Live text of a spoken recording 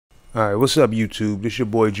Alright, what's up YouTube? This your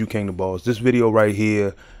boy JuKING the Boss. This video right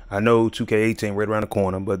here, I know 2K18 right around the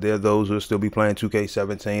corner, but there are those who will still be playing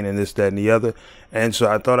 2K17 and this, that, and the other. And so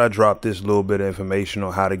I thought I'd drop this little bit of information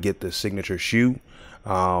on how to get the signature shoe.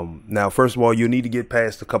 Now, first of all, you'll need to get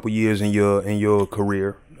past a couple years in your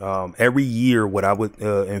career. Every year, what I would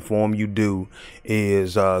inform you do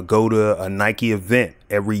is go to a Nike event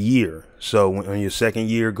every year. So on your second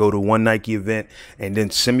year, go to one Nike event and then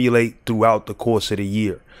simulate throughout the course of the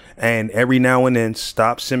year. And every now and then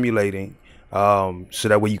stop simulating so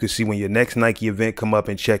that way you can see when your next Nike event come up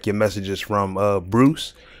and check your messages from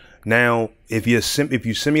Bruce. Now, if you're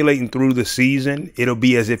simulating through the season, it'll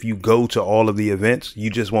be as if you go to all of the events.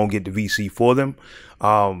 You just won't get the VC for them.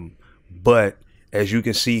 But as you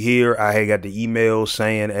can see here, I had got the email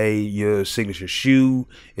saying, hey, your signature shoe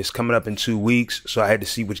is coming up in 2 weeks. So I had to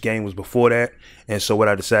see which game was before that. And so what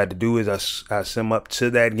I decided to do is I sim up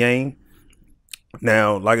to that game.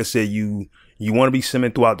 Now, like I said, you want to be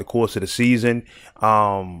simming throughout the course of the season.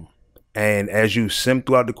 And as you sim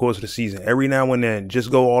throughout the course of the season, every now and then,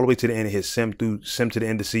 just go all the way to the end and hit sim to the end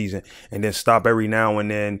of the season, and then stop every now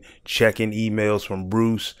and then checking emails from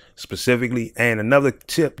Bruce specifically. And another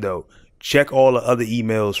tip though, check all the other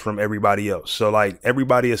emails from everybody else. So like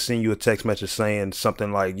everybody will send you a text message saying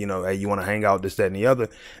something like, you know, hey, you want to hang out, this, that, and the other,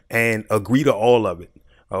 and agree to all of it.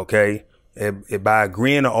 Okay. By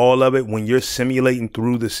agreeing to all of it, when you're simulating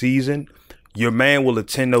through the season, your man will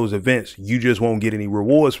attend those events. You just won't get any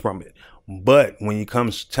rewards from it. But when it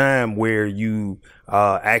comes time where you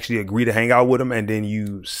actually agree to hang out with them, and then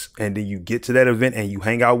you get to that event and you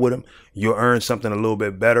hang out with them, you'll earn something a little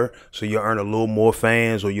bit better. So you'll earn a little more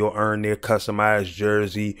fans, or you'll earn their customized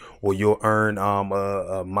jersey, or you'll earn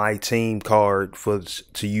a my team card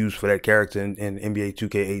to use for that character in NBA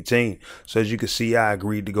 2K18. So as you can see, I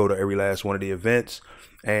agreed to go to every last one of the events,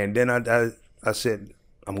 and then I said,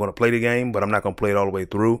 I'm going to play the game, but I'm not going to play it all the way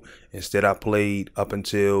through. Instead, I played up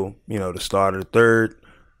until, you know, the start of the third.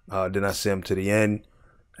 Then I simmed to the end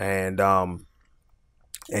and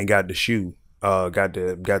got the shoe. Got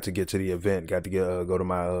to get to the event. Got to go to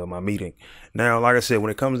my meeting. Now, like I said,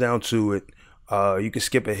 when it comes down to it, you can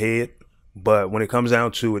skip ahead. But when it comes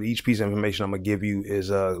down to it, each piece of information I'm going to give you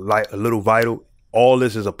is a little vital. All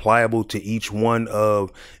this is applicable to each one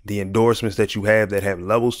of the endorsements that you have that have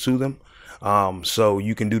levels to them. So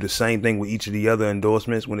you can do the same thing with each of the other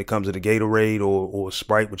endorsements when it comes to the Gatorade or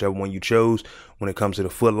Sprite, whichever one you chose. When it comes to the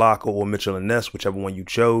Foot Locker or Mitchell and Ness, whichever one you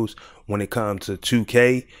chose. When it comes to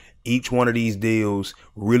 2K, each one of these deals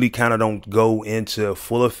really kind of don't go into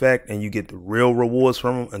full effect, and you get the real rewards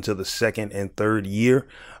from them until the second and third year.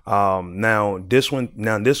 Now this one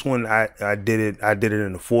I did it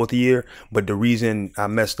in the fourth year, but the reason I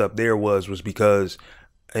messed up there was because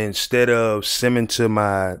instead of simming to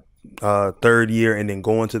my third year and then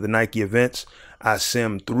going to the Nike events, I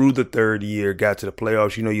simmed through the third year, got to the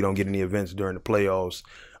playoffs. You know, you don't get any events during the playoffs.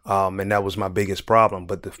 And that was my biggest problem.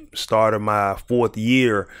 But the start of my fourth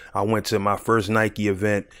year, I went to my first Nike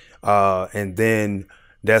event. And then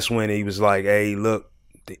that's when he was like, hey, look,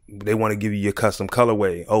 they want to give you your custom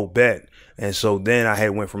colorway. Oh, bet. And so then I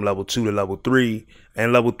had went from level 2 to level 3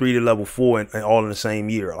 and level 3 to level 4 and all in the same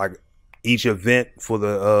year. Like each event for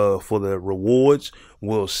the rewards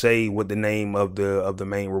will say what the name of the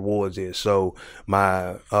main rewards is. So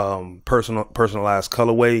my personalized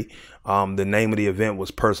colorway, the name of the event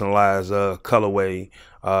was personalized colorway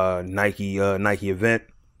Nike event,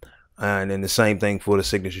 and then the same thing for the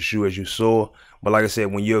signature shoe as you saw. But like I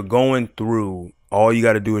said, when you're going through, all you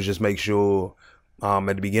got to do is just make sure at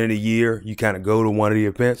the beginning of the year you kind of go to one of the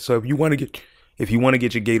events. So if you want to get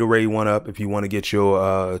your Gatorade one up, if you want to get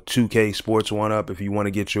your 2K Sports one up, if you want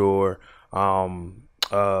to get your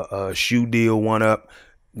shoe deal one up,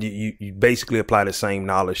 you basically apply the same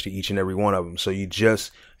knowledge to each and every one of them. So you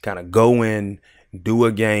just kind of go in, do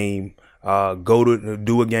a game,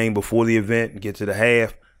 do a game before the event, get to the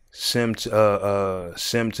half, sim to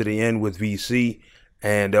the end with VC,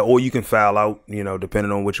 and or you can foul out, you know,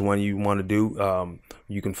 depending on which one you want to do.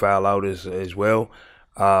 You can foul out as well.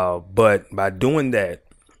 But by doing that,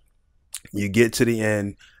 you get to the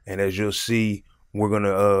end, and as you'll see, we're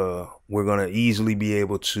gonna easily be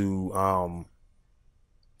able to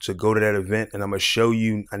go to that event, and I'm gonna show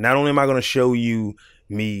you. And not only am I gonna show you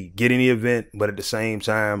me getting the event, but at the same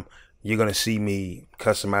time, you're gonna see me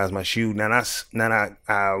customize my shoe. Now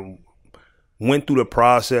I went through the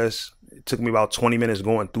process. It took me about 20 minutes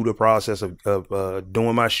going through the process of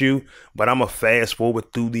doing my shoe, but I'm gonna fast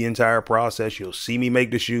forward through the entire process. You'll see me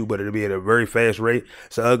make the shoe, but it'll be at a very fast rate.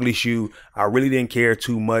 It's an ugly shoe. I really didn't care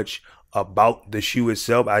too much about the shoe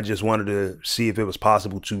itself. I just wanted to see if it was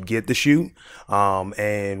possible to get the shoe,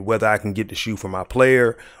 and whether I can get the shoe for my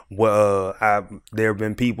player. Well, there have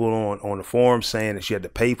been people on the forum saying that you had to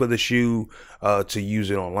pay for the shoe to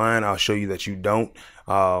use it online. I'll show you that you don't.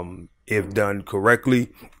 If done correctly,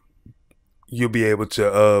 you'll be able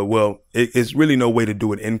to. Well, it's really no way to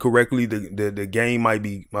do it incorrectly. The game might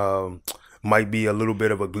be a little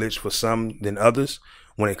bit of a glitch for some than others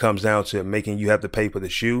when it comes down to making you have to pay for the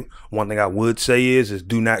shoe. One thing I would say is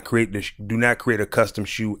do not create a custom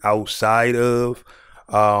shoe outside of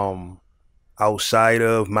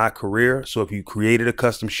my career. So if you created a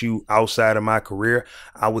custom shoe outside of my career,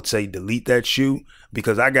 I would say delete that shoe,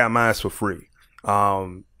 because I got mine for free.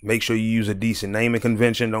 Make sure you use a decent naming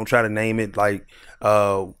convention. Don't try to name it like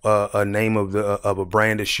a name of a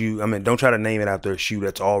brand of shoe. I mean, don't try to name it after a shoe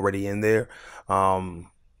that's already in there,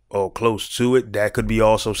 or close to it. That could be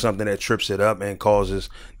also something that trips it up and causes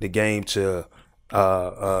the game to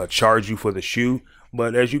charge you for the shoe.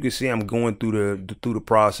 But as you can see, I'm going through the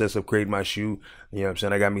process of creating my shoe. You know what I'm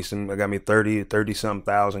saying? I got me 30 some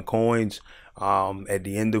thousand coins. At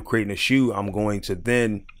the end of creating a shoe, I'm going to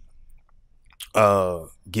then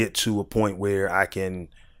get to a point where I can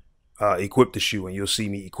equip the shoe, and you'll see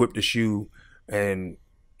me equip the shoe. And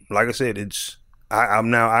like I said, I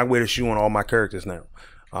wear the shoe on all my characters now.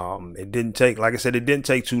 It didn't take, like I said, it didn't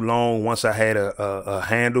take too long once I had a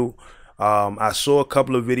handle. I saw a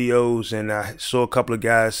couple of videos, and I saw a couple of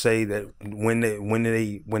guys say that when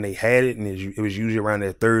they had it, and it was usually around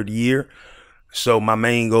their 3rd year. So my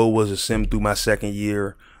main goal was to sim through my 2nd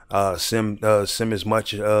year, sim as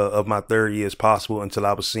much of my 3rd year as possible until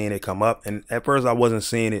I was seeing it come up. And at first I wasn't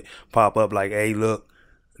seeing it pop up like, hey, look.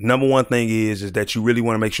 Number one thing is that you really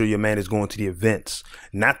want to make sure your man is going to the events,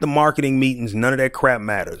 not the marketing meetings. None of that crap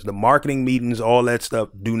matters. The marketing meetings, all that stuff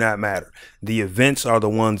do not matter. The events are the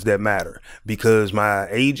ones that matter, because my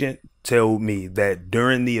agent told me that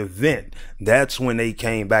during the event, that's when they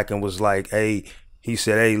came back and was like, hey, he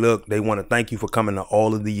said, hey, look, they want to thank you for coming to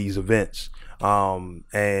all of these events.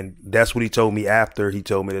 And that's what he told me after he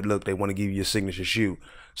told me that, look, they want to give you a signature shoe.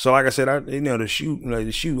 So like I said, the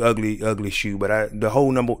shoe, ugly shoe. But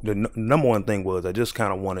the number one thing was I just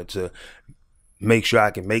kind of wanted to make sure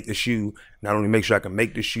I can make the shoe. Not only make sure I can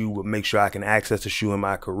make the shoe, but make sure I can access the shoe in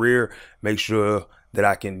my career. Make sure that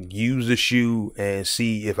I can use the shoe and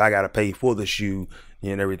see if I got to pay for the shoe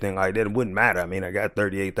and everything like that. It wouldn't matter. I mean, I got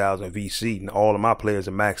 38,000 VC, and all of my players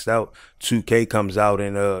are maxed out. 2K comes out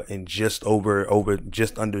in just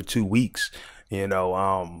under 2 weeks.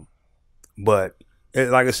 But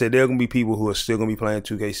like I said, there are gonna be people who are still gonna be playing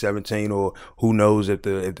 2K17, or who knows if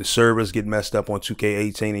the servers get messed up on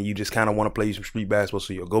 2K18 and you just kind of want to play some street basketball,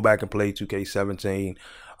 so you'll go back and play 2K17.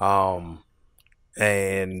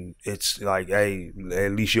 And it's like, hey,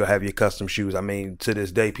 at least you'll have your custom shoes. I mean, to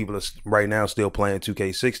this day, people are right now still playing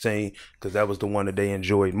 2K16 because that was the one that they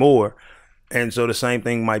enjoyed more. And so the same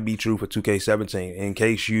thing might be true for 2K17. In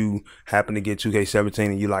case you happen to get 2K17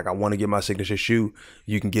 and you're like, I want to get my signature shoe,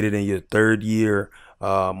 you can get it in your 3rd year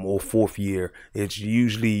or 4th year. It's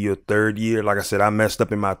usually your 3rd year. Like I said, I messed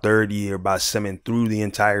up in my 3rd year by simming through the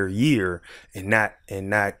entire year and not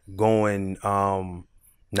going,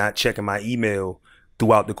 not checking my email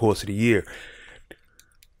throughout the course of the year.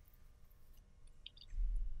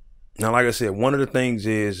 Now, like I said, one of the things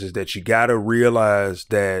is that you got to realize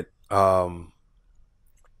that all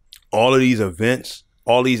of these events,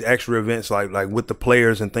 all these extra events, like with the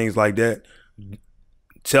players and things like that,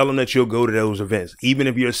 tell them that you'll go to those events. Even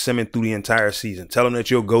if you're simming through the entire season, tell them that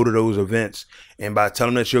you'll go to those events. And by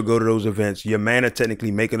telling them that you'll go to those events, your man will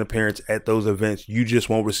technically make an appearance at those events. You just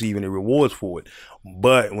won't receive any rewards for it.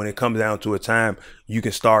 But when it comes down to a time, you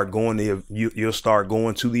can start going to, you'll start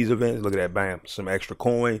going to these events. Look at that, bam, some extra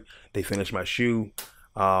coin. They finished my shoe.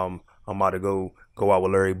 I'm about to go out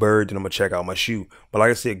with Larry Bird, and I'm gonna check out my shoe. But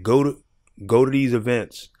like I said, go to these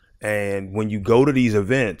events, and when you go to these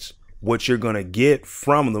events, what you're gonna get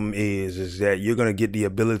from them is that you're gonna get the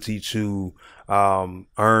ability to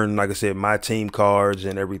earn, like I said, my team cards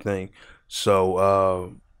and everything.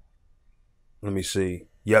 So let me see.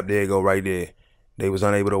 Yep, there you go, right there. They was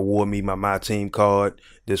unable to award me my team card.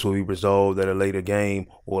 This will be resolved at a later game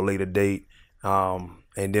or a later date.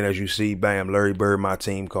 And then as you see, bam, Larry Bird, my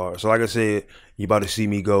team card. So like I said, you about to see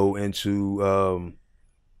me go into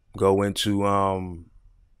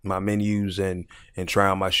my menus and try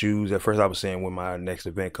on my shoes. At first I was saying when my next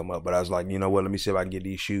event come up, but I was like, you know what, let me see if I can get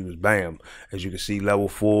these shoes. Bam. As you can see, level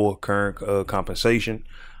 4 current compensation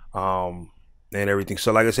and everything.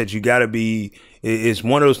 So like I said, you gotta be, it's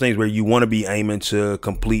one of those things where you want to be aiming to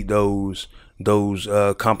complete those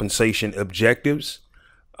compensation objectives.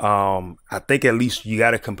 I think at least you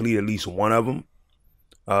got to complete at least one of them.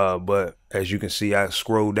 But as you can see, I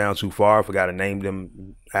scrolled down too far. I forgot to name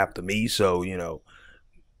them after me. So, you know,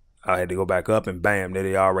 I had to go back up and bam, there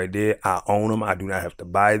they are right there. I own them. I do not have to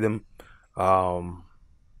buy them.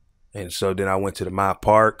 And so then I went to the My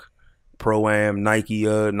Park, Pro-Am,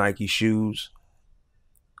 Nike shoes.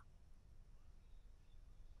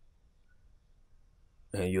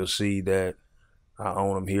 And you'll see that I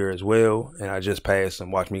own them here as well. And I just passed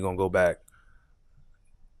them. Watch me gonna go back.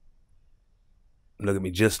 Look at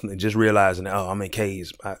me, just realizing, oh, I'm in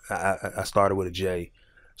K's. I started with a J.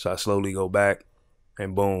 So I slowly go back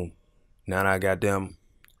and boom. Now I got them.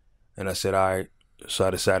 And I said, all right. So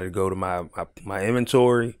I decided to go to my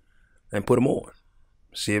inventory and put them on.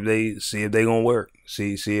 See if they gonna work.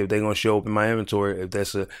 See if they gonna show up in my inventory. If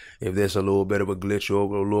there's a little bit of a glitch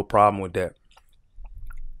or a little problem with that.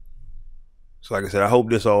 So like I said, I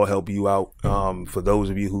hope this all help you out. For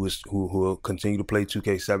those of you who will continue to play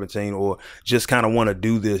 2K17 or just kind of want to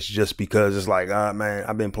do this just because it's like, man,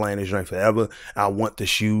 I've been playing this joint forever. I want the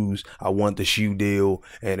shoes. I want the shoe deal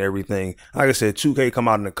and everything. Like I said, 2K come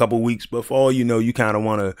out in a couple weeks, but for all you know, you kind of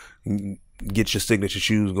want to get your signature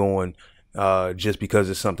shoes going just because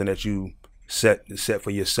it's something that you set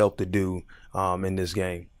for yourself to do in this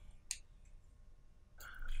game.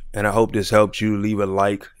 And I hope this helped you. Leave a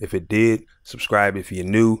like if it did. Subscribe if you're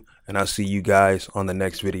new. And I'll see you guys on the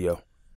next video.